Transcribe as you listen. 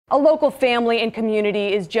A local family and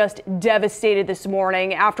community is just devastated this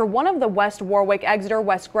morning after one of the West Warwick Exeter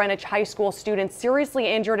West Greenwich High School students seriously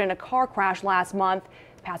injured in a car crash last month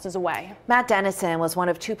passes away. Matt Dennison was one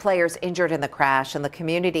of two players injured in the crash, and the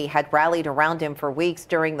community had rallied around him for weeks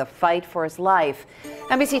during the fight for his life.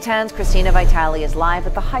 NBC 10's Christina Vitale is live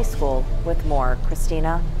at the high school with more.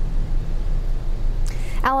 Christina.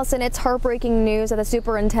 Allison, it's heartbreaking news that the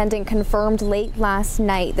superintendent confirmed late last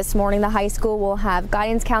night. This morning, the high school will have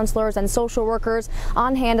guidance counselors and social workers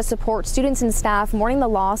on hand to support students and staff mourning the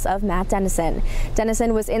loss of Matt Dennison.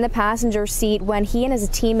 Dennison was in the passenger seat when he and his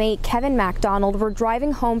teammate Kevin MacDonald were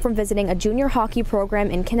driving home from visiting a junior hockey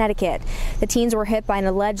program in Connecticut. The teens were hit by an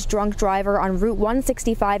alleged drunk driver on Route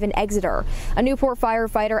 165 in Exeter. A Newport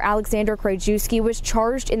firefighter, Alexander Krajewski, was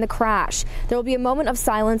charged in the crash. There will be a moment of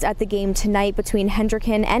silence at the game tonight between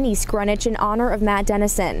Hendrick and East Greenwich in honor of Matt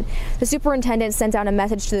Dennison. The superintendent sent out a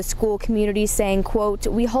message to the school community saying, quote,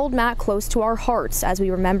 "We hold Matt close to our hearts as we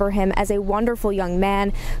remember him as a wonderful young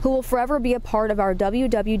man who will forever be a part of our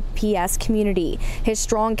WWPS community. His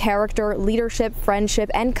strong character, leadership,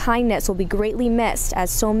 friendship, and kindness will be greatly missed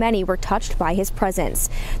as so many were touched by his presence."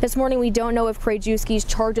 This morning, we don't know if Krajewski's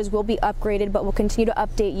charges will be upgraded, but we'll continue to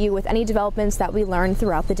update you with any developments that we learn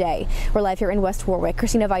throughout the day. We're live here in West Warwick.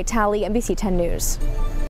 Christina Vitale, NBC 10 News.